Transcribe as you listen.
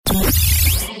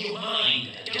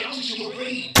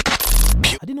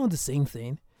Are they not the same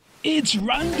thing? It's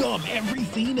random,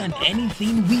 everything and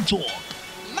anything we talk.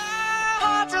 My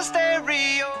heart's a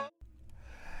stereo.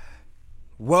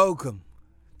 Welcome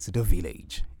to the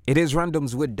village. It is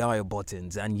Randoms with Dial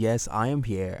Buttons, and yes, I am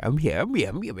here. I'm here.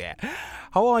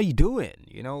 How are you doing?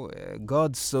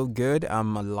 God's so good.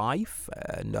 I'm alive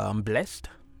and I'm blessed.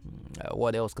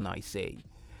 What else can I say?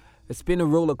 It's been a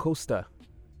roller coaster.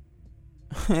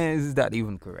 Is that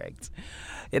even correct?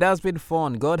 It has been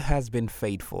fun. God has been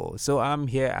faithful. So I'm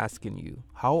here asking you,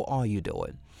 how are you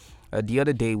doing? The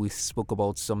other day we spoke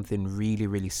about something really,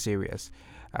 really serious,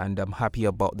 and I'm happy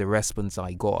about the response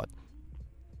I got.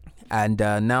 And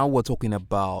now we're talking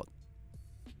about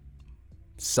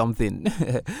something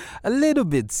a little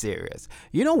bit serious.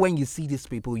 When you see these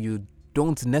people, you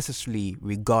don't necessarily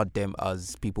regard them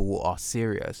as people who are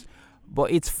serious.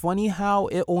 But it's funny how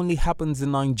it only happens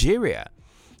in Nigeria.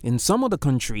 In some other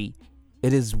country,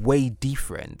 it is way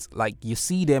different. Like, you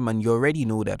see them and you already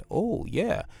know that, oh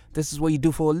yeah, this is what you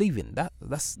do for a living.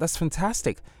 That's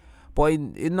fantastic. But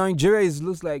in Nigeria, it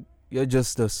looks like you're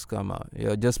just a scammer.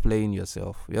 You're just playing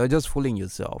yourself. You're just fooling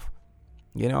yourself.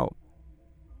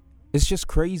 It's just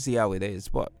crazy how it is,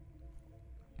 but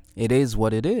it is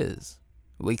what it is.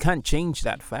 We can't change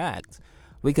that fact.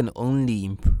 We can only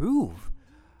improve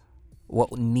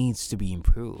what needs to be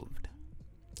improved.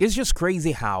 It's just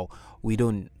crazy how we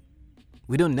don't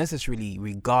necessarily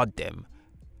regard them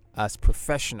as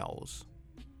professionals.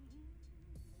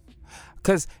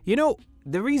 Because,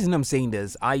 the reason I'm saying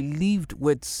this, I lived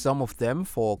with some of them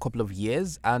for a couple of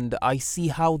years, and I see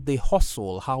how they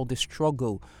hustle, how they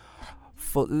struggle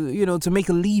for, to make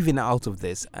a living out of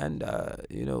this. And,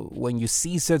 when you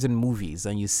see certain movies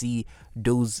and you see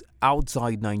those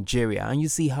outside Nigeria and you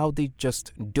see how they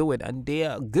just do it and they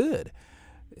are good,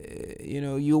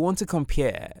 you want to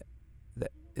compare.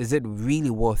 Is it really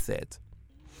worth it?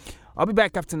 I'll be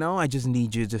back after now. I just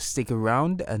need you to stick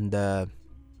around and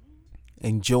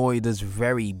enjoy this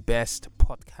very best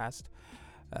podcast.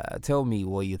 Tell me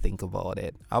what you think about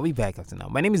it. I'll be back after now.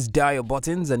 My name is Dial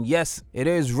Buttons, and yes, it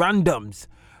is Randoms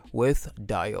with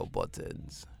Dial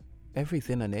Buttons.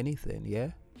 Everything and anything,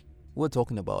 yeah? We're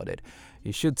talking about it.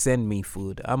 You should send me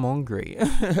food. I'm hungry.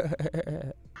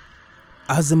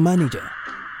 As a manager,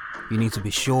 you need to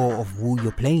be sure of who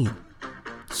you're playing,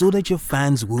 so that your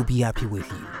fans will be happy with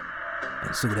you,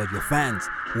 and so that your fans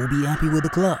will be happy with the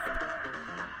club.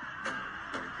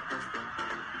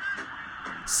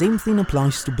 Same thing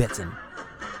applies to betting.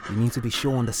 You need to be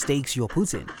sure on the stakes you're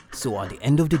putting, so at the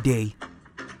end of the day,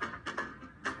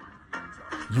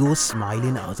 you're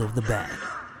smiling out of the bag.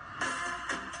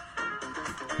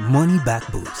 Money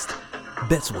back boost.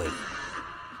 Betway.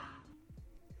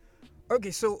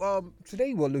 Okay, so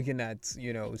today we're looking at,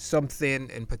 something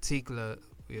in particular,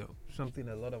 something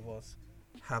a lot of us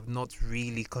have not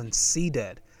really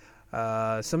considered.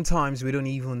 Sometimes we don't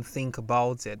even think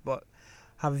about it, but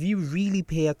have you really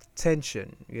paid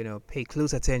attention, pay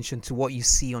close attention to what you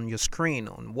see on your screen,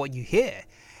 on what you hear,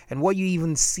 and what you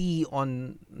even see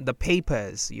on the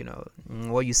papers,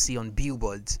 what you see on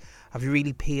billboards? Have you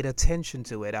really paid attention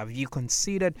to it? Have you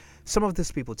considered some of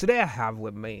these people? Today I have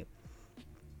with me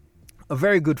a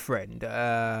very good friend,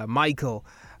 Michael,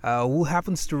 who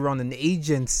happens to run an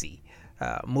agency,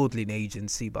 modeling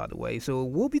agency, by the way. So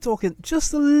we'll be talking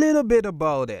just a little bit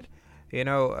about it.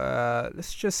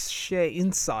 Let's just share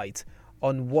insight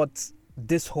on what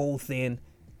this whole thing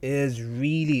is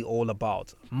really all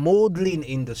about. Modeling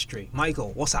industry.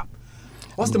 Michael, what's up?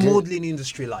 What's the modeling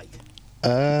industry like?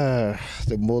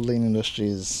 The modeling industry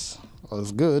is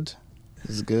good.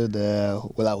 It's good.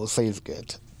 I would say it's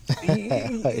good.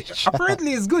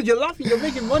 Apparently it's good. You're laughing. You're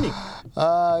making money.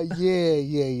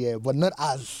 Yeah. But not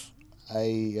as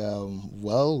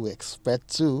we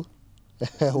expect to.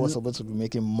 We're supposed to be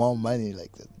making more money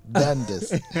than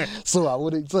this. So I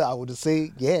would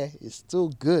say, yeah, it's still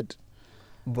good.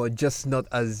 But just not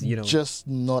as, Just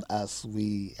not as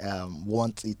we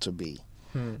want it to be.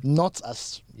 Not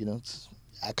as,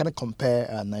 I cannot compare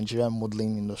a Nigerian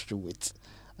modeling industry with,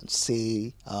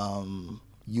 say,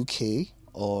 UK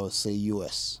or, say,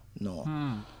 US. No.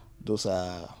 Those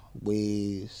are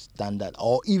way standard.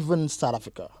 Or even South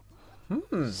Africa.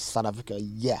 South Africa,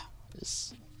 yeah,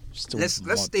 it's still let's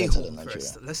stay home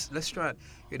first. Let's try,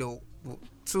 2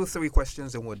 or 3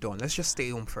 questions and we're done. Let's just stay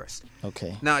home first.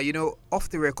 Okay. Now, off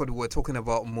the record, we're talking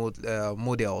about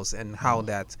models and how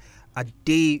that are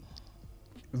they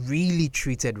really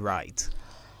treated right?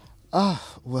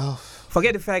 Well,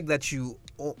 forget the fact that you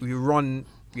run,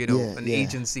 an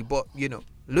agency, but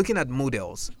looking at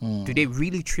models, do they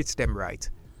really treat them right?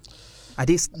 Are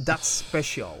they that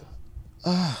special?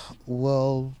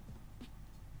 Well,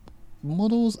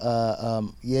 Models are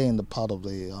here in the part of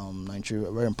the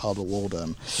Nigeria, we're in part of the world,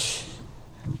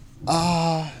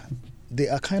 they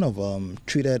are kind of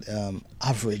treated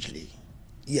averagely.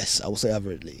 Yes, I would say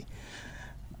averagely.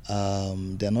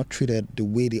 They're not treated the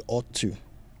way they ought to.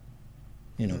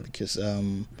 Because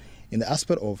in the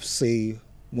aspect of, say,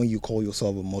 when you call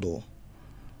yourself a model,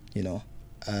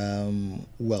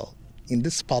 well, in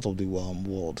this part of the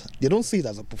world, they don't see it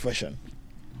as a profession.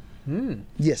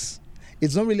 Yes,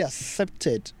 it's not really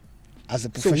accepted as a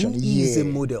profession. So who is a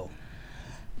model?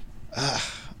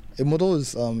 A model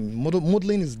is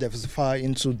modeling is diversified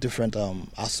into different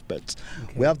aspects.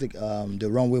 Okay. We have the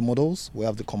runway models, we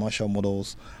have the commercial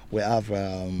models, we have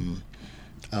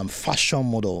fashion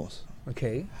models.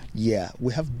 Okay. Yeah,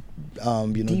 we have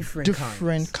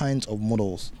different kinds of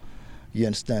models. You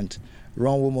understand?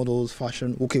 Runway models,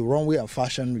 fashion. Okay, runway and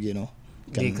fashion,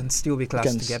 They can still be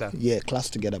classed together. Yeah,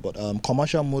 classed together. But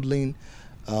commercial modeling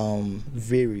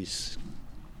varies.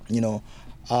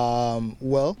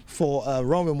 Well, for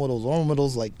runway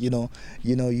models like you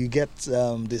get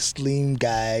the slim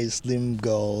guys, slim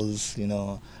girls,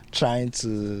 trying to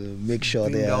make sure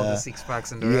Bring they down are the six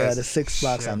packs and the rest. the six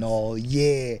packs and all.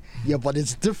 Yeah, but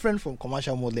it's different from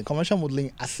commercial modeling. Commercial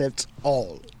modeling accepts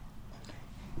all.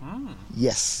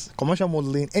 Yes, commercial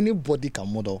modeling, anybody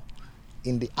can model.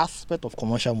 In the aspect of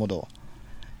commercial model,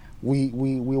 we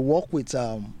work with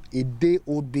a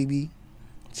day-old baby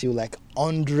till like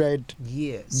 100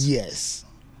 years. Yes.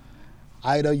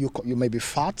 Either you may be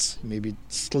fat, maybe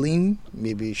slim,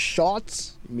 maybe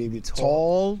short, maybe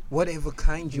tall, whatever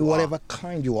kind you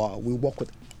are. We work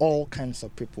with all kinds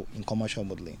of people in commercial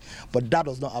modeling, but that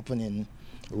does not happen in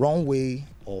runway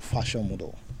or fashion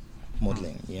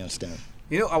modeling. You understand?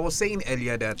 I was saying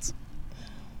earlier that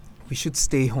we should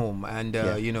stay home, and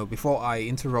before I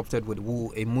interrupted with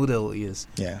who a model is.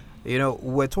 Yeah.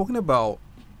 We're talking about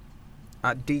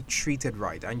are they treated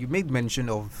right? And you made mention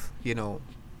of No.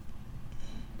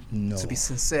 to be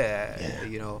sincere,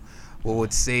 we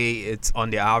would say it's on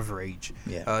the average.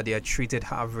 Yeah. They are treated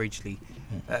averagely.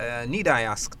 Need I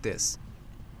ask this?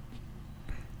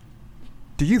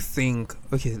 Do you think?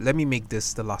 Okay, let me make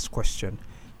this the last question.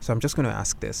 So I'm just going to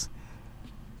ask this.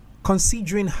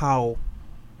 Considering how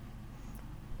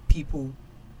people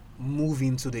move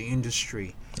into the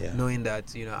industry, knowing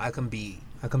that I can be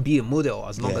a model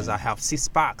as long as I have six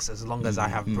packs, as long as I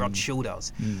have broad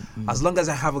shoulders, as long as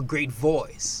I have a great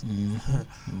voice,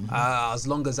 as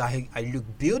long as I look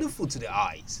beautiful to the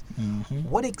eyes.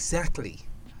 What exactly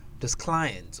does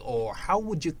clients, or how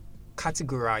would you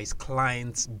categorize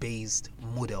clients-based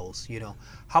models?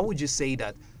 How would you say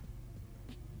that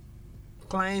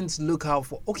clients look out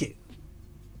for? Okay,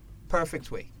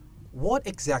 perfect way. What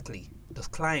exactly does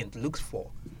client look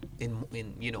for in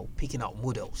picking out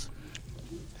models?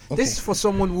 Okay. This is for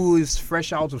someone who is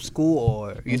fresh out of school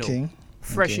or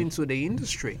fresh into the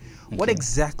industry. What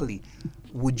exactly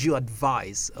would you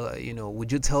advise?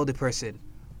 Would you tell the person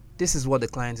this is what the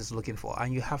client is looking for,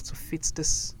 and you have to fit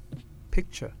this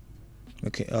picture?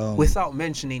 Okay. Without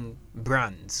mentioning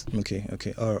brands.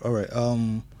 Okay. All right.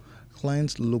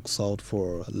 Clients looks out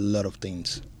for a lot of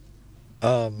things.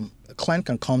 A client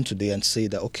can come today and say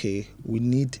that, okay, we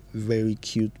need very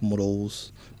cute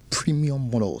models, premium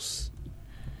models.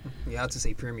 You have to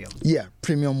say premium. Yeah,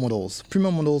 premium models.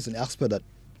 Premium models in the aspect that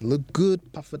look good,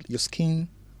 perfect. Your skin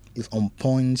is on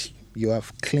point. You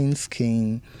have clean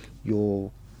skin.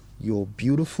 You're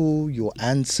beautiful. You're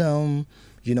handsome.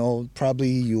 Probably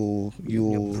you're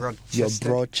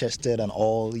broad chested and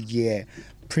all. Yeah,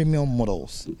 premium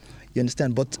models. You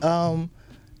understand? But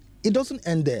it doesn't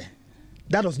end there.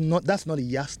 That's not a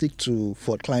yardstick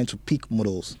for a client to pick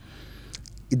models.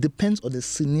 It depends on the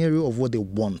scenario of what they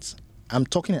want. I'm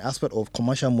talking an aspect of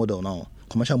commercial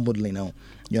modeling now.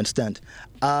 You understand?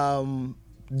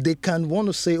 They can want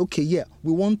to say, okay, yeah,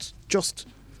 we want just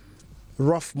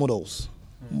rough models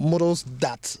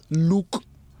that look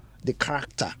the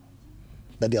character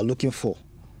that they are looking for.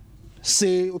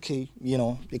 Say, okay,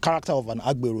 the character of an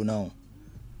Agbero now.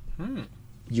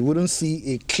 You wouldn't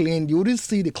see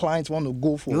the clients want to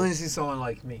go for. You wouldn't see someone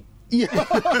like me. Yeah.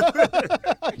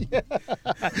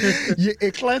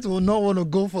 A client will not want to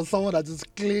go for someone that is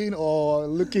clean or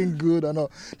looking good or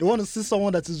not. They want to see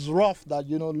someone that is rough, that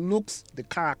looks the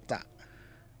character.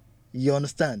 You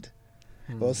understand?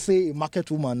 Or say a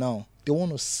market woman now, they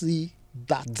want to see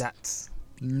that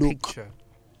look. Picture.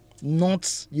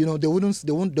 Not they don't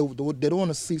want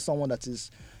to see someone that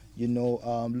is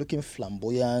looking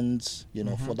flamboyant,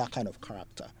 for that kind of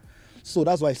character. So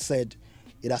that's why I said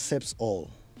it accepts all.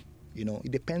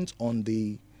 It depends on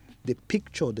the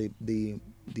picture the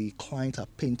client are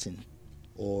painting,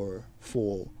 or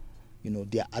for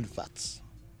their adverts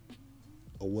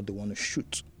or what they want to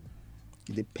shoot.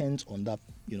 It depends on that,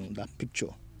 that picture.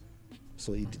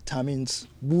 So it determines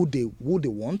who they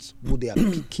want, who they are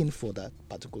picking for that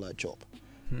particular job.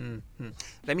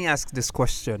 Let me ask this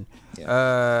question.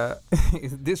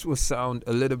 This will sound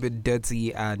a little bit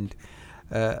dirty, and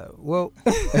well,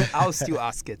 I'll still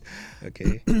ask it.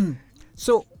 Okay.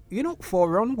 So, for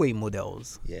runway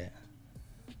models, Yeah.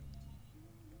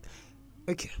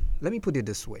 okay, let me put it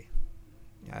this way.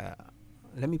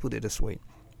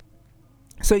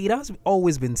 So it has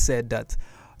always been said that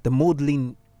the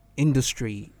modeling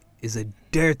industry is a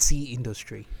dirty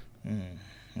industry.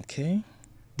 Okay.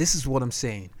 This is what I'm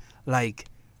saying. Like,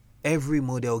 every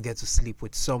model gets to sleep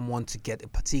with someone to get a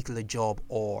particular job,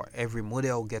 or every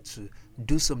model gets to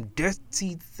do some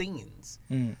dirty things,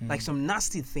 like some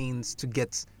nasty things to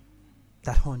get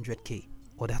that 100K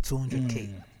or that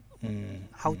 200K.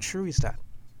 How true is that?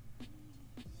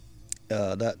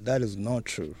 That is not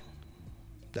true.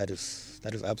 That is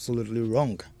absolutely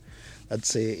wrong.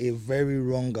 That's a very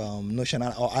wrong notion.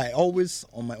 I always,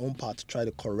 on my own part, try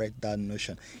to correct that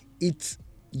notion. It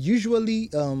usually,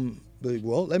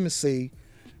 let me say,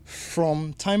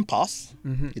 from time past,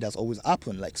 it has always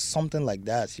happened, like something like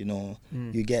that,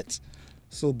 you get.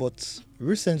 So, but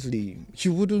recently,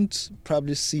 you wouldn't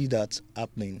probably see that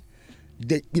happening.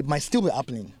 It might still be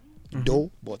happening, though,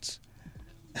 but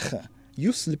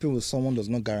you sleeping with someone does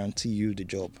not guarantee you the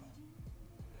job.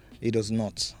 It does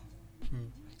not.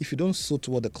 If you don't suit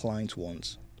what the client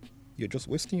wants, you're just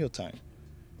wasting your time.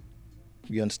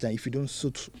 You understand? If you don't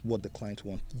suit what the client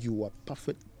wants, you are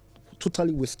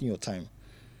totally wasting your time.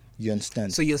 You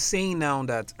understand? So you're saying now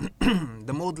that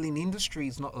the modeling industry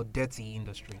is not a dirty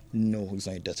industry? No, it's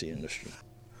not a dirty industry.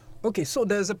 Okay, so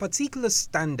there's a particular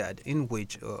standard in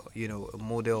which, a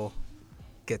model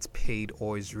gets paid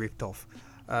or is ripped off.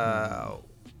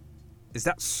 Is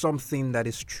that something that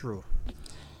is true?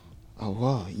 Oh,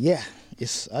 wow. Yeah,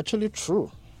 it's actually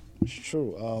true. It's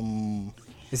true.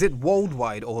 Is it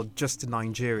worldwide or just in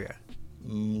Nigeria?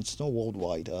 It's not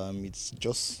worldwide. It's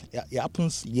just, it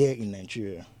happens here in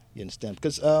Nigeria. You understand?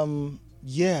 Because,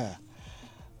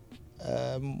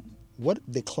 what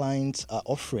the clients are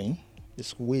offering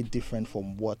is way different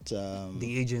from what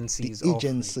The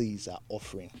agencies are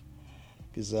offering.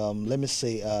 Because, let me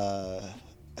say,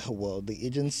 the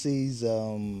agencies,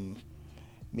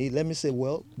 let me say,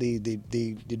 they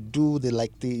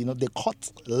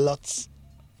cut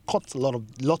a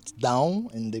lot down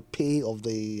in the pay of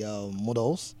the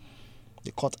models.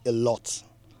 They cut a lot.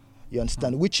 You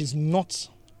understand? Which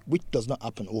does not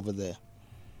happen over there.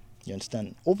 You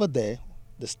understand? Over there,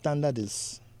 the standard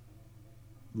is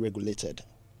regulated,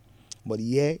 but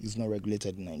here is not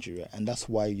regulated in Nigeria, and that's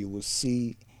why you will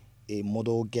see a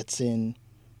model getting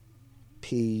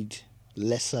paid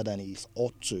lesser than he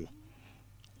ought to,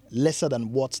 lesser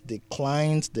than what the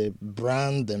client, the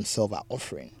brand themselves are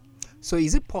offering. So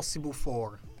is it possible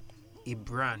for a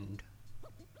brand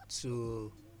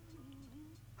to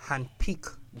handpick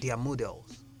their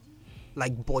models,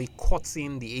 like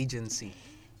boycotting the agency?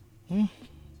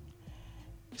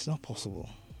 It's not possible.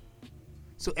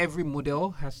 So every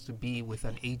model has to be with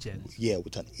an agent? Yeah,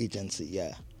 with an agency,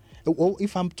 yeah. Well,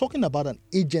 if I'm talking about an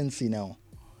agency now,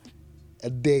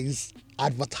 there is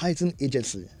advertising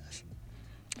agency,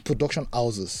 production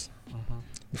houses,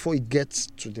 before it gets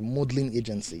to the modeling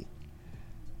agency.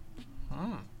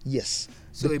 Yes.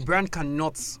 So a brand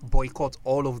cannot boycott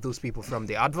all of those people, from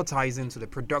the advertising to the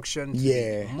production to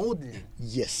the modeling?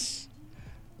 Yes.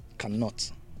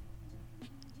 Cannot.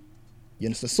 You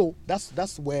understand? So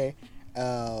that's where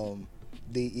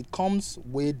it comes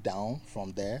way down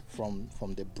from there, from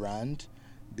the brand,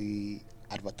 the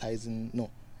advertising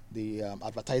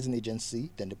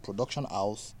agency, then the production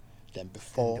house, then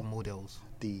before the models,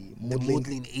 the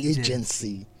modeling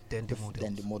agency, then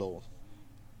the models.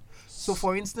 So,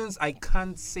 for instance, I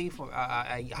can't say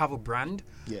I have a brand.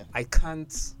 Yeah. I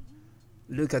can't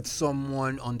look at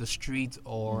someone on the street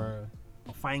or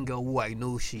a fine girl who I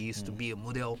know she used to be a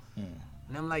model,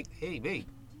 and I'm like, hey, babe,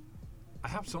 I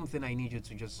have something I need you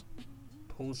to just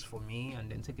pose for me,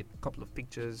 and then take a couple of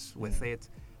pictures with it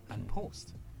and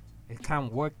post. It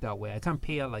can't work that way. I can't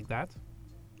pay her like that.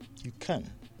 You can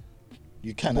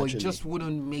But actually. it just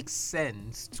wouldn't make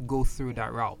sense to go through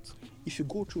that route. If you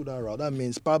go through that route, that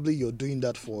means probably you're doing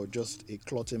that for just a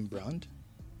clothing brand,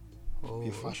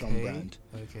 a fashion brand.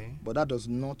 Okay. But that does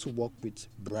not work with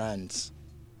brands,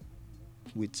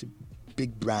 with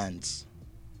big brands.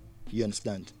 You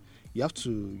understand? You have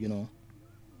to, you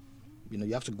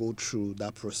have to go through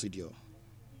that procedure.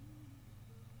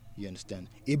 You understand?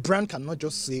 A brand cannot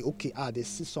just say, okay, they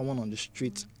see someone on the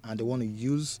street and they want to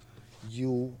use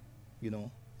you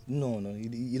know, no,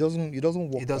 it doesn't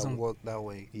work. It doesn't that way. work that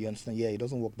way. You understand? Yeah, it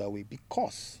doesn't work that way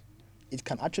because it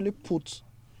can actually put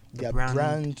The their brand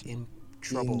brand in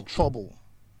trouble. in trouble.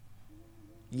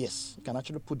 Yes, it can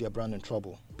actually put their brand in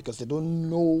trouble because they don't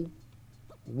know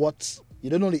you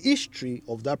don't know the history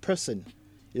of that person.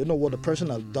 You don't know what the person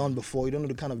has done before. You don't know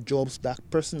the kind of jobs that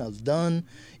person has done.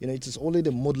 It is only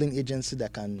the modeling agency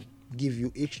that can give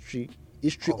you history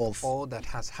of all that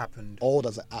has happened. all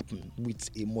that's happened with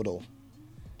a model.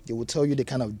 They will tell you the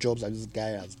kind of jobs that this guy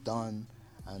has done,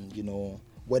 and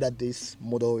whether this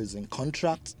model is in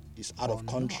contract, is out of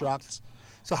not. contract.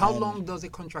 So how long does a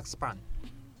contract span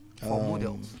for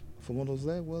models? For models,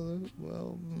 there, 1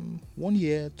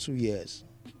 year, 2 years.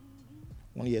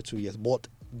 1 year, 2 years. But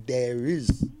there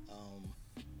is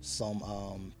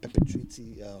some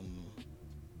perpetuity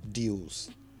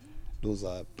deals. Those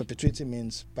are perpetuity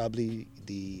means probably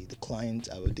the client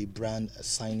or the brand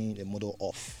signing a model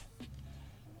off.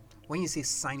 When you say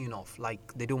signing off,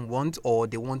 like they don't want, or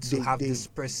they want to have this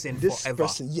person forever.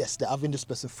 Yes, they're having this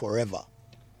person forever.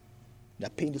 They're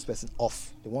paying this person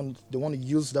off. They want to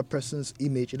use that person's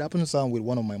image. It happened with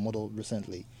one of my models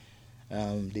recently.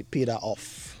 They paid her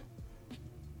off.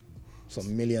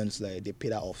 Some millions, they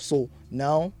paid her off. So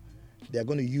now they're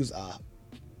going to use our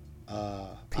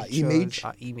image.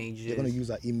 Our images. They're going to use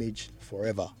our image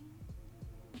forever.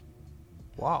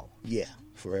 Wow. Yeah,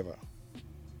 forever.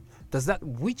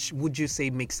 Which would you say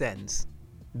makes sense?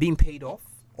 Being paid off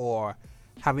or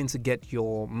having to get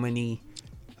your money?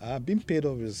 Being paid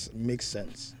off makes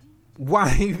sense.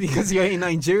 Why? Because you're in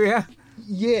Nigeria?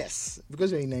 Yes,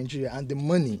 because you're in Nigeria and the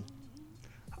money.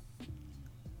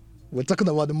 We're talking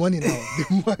about the money now.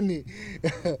 The money.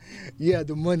 Yeah,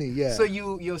 the money, yeah. So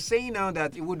you're saying now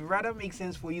that it would rather make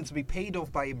sense for you to be paid off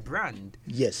by a brand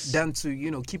yes. than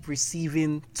to, keep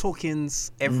receiving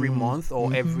tokens every month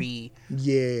or every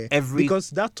because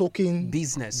that token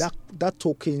business. That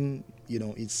token,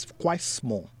 it's quite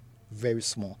small, very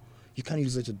small. You can't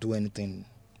use it to do anything,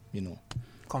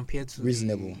 compared to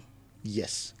reasonable.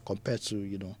 Yes, compared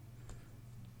to,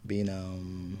 being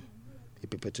a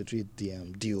perpetuity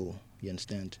deal, you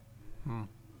understand?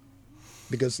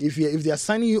 Because if they are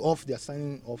signing you off, they are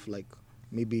signing off like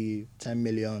maybe 10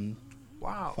 million,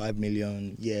 wow, 5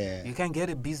 million, yeah. You can get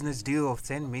a business deal of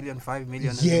 10 million, 5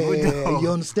 million. Yeah, you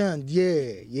understand?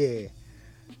 Yeah.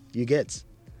 You get.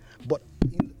 But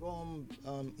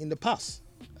in the past,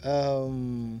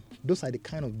 those are the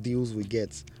kind of deals we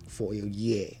get for a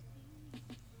year.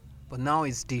 But now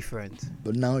it's different.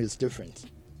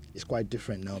 It's quite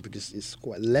different now because it's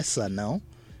quite lesser now,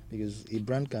 because a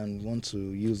brand can want to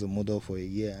use a model for a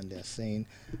year and they're saying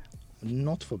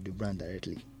not from the brand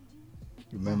directly.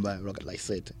 Remember, like I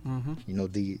said,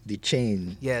 the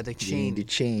chain. Yeah, the chain. The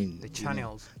chain. The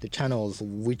channels. The channels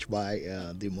which by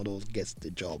the model gets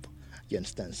the job. You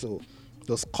understand? So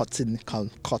those cutting can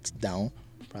cut down.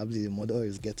 Probably the model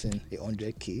is getting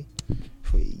 100K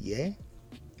for a year,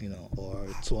 or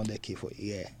 200K for a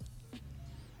year.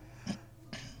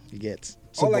 You get.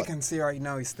 So all I can say right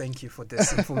now is thank you for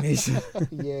this information.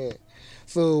 Yeah.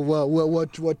 So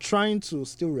we're trying to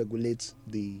still regulate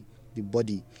the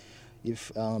body.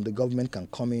 If the government can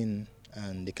come in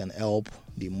and they can help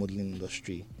the modeling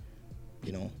industry,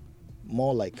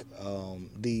 more like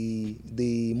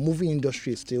the movie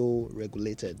industry is still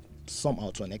regulated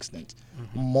somehow to an extent,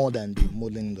 more than the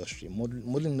modeling industry.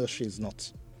 Modeling industry is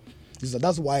not. So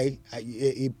that's why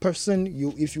a person,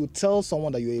 if you tell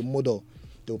someone that you're a model,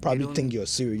 they'll probably think you're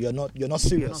serious. You're not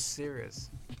serious. You're not serious.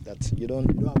 That you don't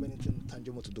have anything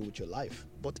tangible to do with your life.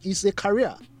 But it's a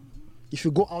career. If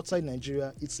you go outside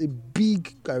Nigeria, it's a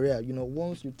big career.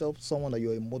 Once you tell someone that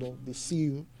you're a model, they see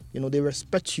you. They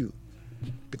respect you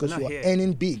because you are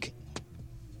earning big.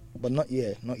 But not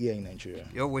here in Nigeria.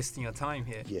 You're wasting your time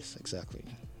here. Yes, exactly.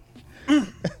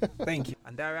 Thank you.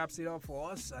 And that wraps it up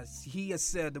for us. As he has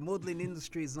said, the modeling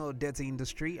industry is not a dirty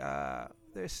industry.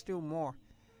 There's still more.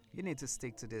 You need to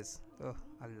stick to this. Oh,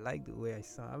 I like the way I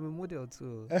sound. I'm a model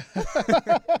too.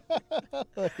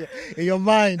 In your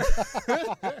mind.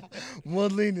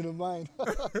 Modeling in the mind.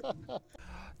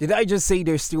 Did I just say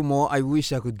there's still more? I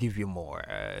wish I could give you more.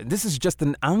 This is just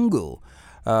an angle.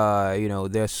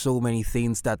 There's so many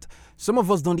things that some of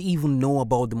us don't even know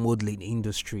about the modeling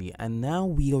industry. And now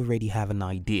we already have an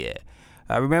idea.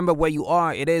 Remember where you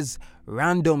are. It is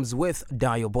Randoms with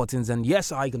Dio Buttons. And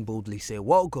yes, I can boldly say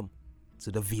welcome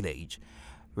to the village.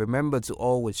 Remember to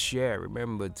always share.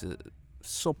 Remember to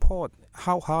support.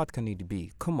 How hard can it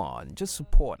be? Come on, just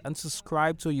support and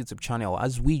subscribe to our YouTube channel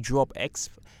as we drop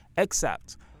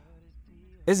excerpts.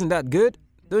 Isn't that good?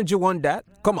 Don't you want that?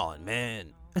 Come on,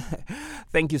 man.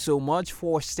 Thank you so much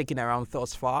for sticking around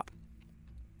thus far.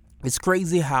 It's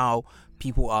crazy how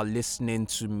people are listening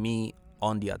to me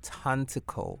on the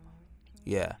Atlantico.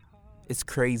 Yeah, it's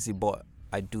crazy, but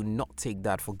I do not take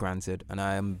that for granted. And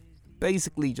I am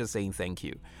basically just saying thank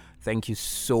you. Thank you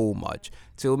so much.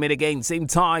 Till we meet again, same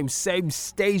time, same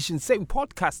station, same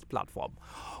podcast platform.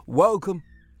 Welcome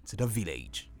to the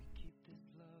village.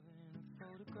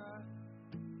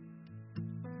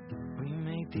 We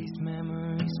make these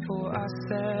memories for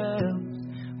ourselves,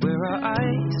 where our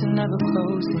eyes are never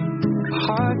closing,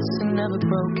 hearts are never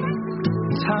broken,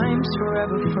 time's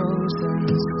forever frozen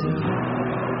still.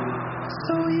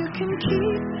 So you can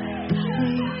keep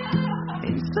me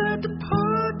inside the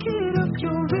pocket of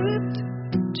your ripped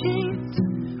jeans,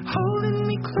 holding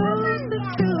me closer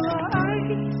till our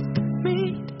eyes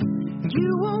meet.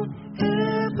 You won't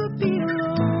ever be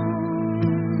alone.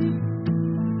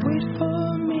 Wait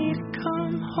for me to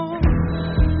come home.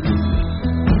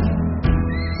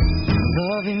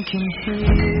 Loving can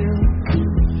heal,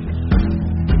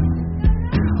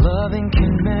 loving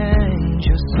can mend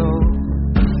your soul,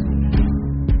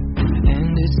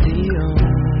 and it's the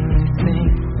only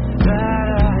thing that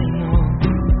I know.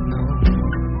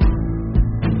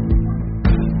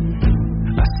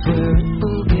 I swear it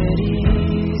will get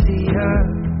easier.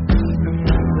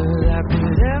 Remember that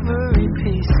with every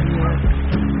piece of you,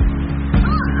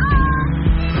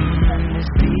 and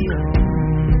it's the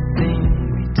only thing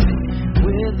we take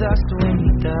with us when we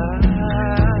die.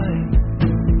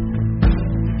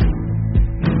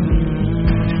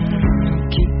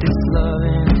 Keep this love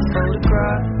in a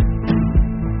photograph.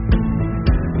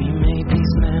 We made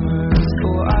these memories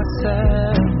for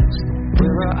ourselves,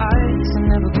 where our eyes are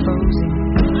never closing,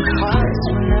 hearts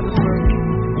were never broken,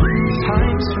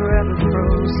 time's forever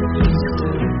frozen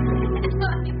still.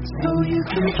 So you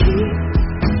can keep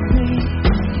me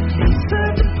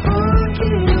inside the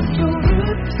pocket of your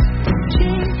ripped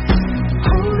jeans,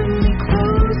 holding me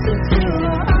closer till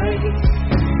our eyes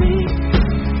meet.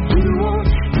 You won't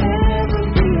ever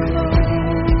be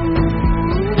alone.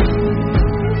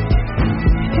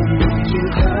 And if you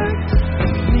hurt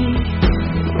me,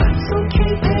 that's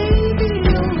okay, baby.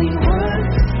 Only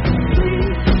once,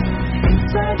 please.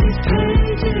 Inside these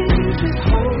pages, you just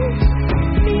hold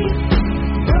me.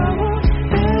 I won't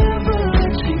ever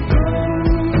let you go.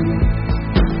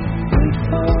 Wait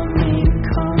for me to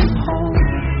come home.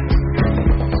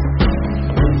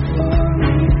 Wait for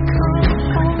me to come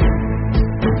home.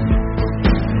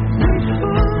 Wait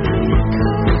for me to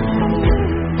come home.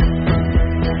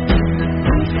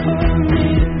 Wait for me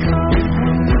to come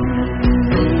home.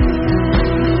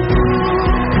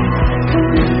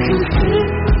 And you can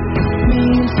fit me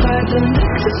inside the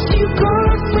necklace you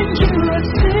got when you were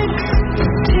 16,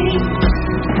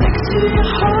 next to your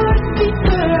heartbeat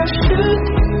where I should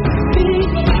be.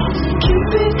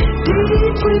 Keep it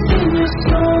deep within your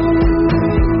soul.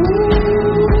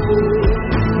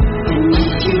 And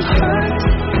if you hurt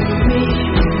me,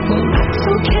 well that's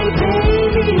okay,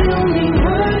 baby. Only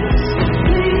once,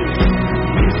 please.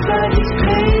 Inside these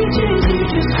pages, you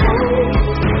just hold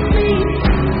me.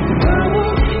 I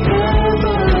won't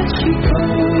ever let you go.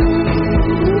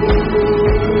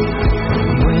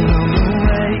 When I'm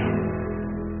away,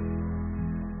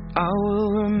 I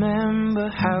will remember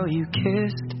how you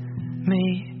kissed me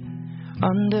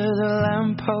under the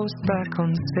lamppost back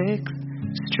on 6th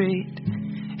Street,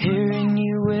 hearing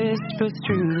you whisper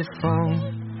through the phone.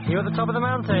 You're at the top of the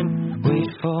mountain. Wait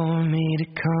for me to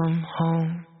come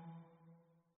home.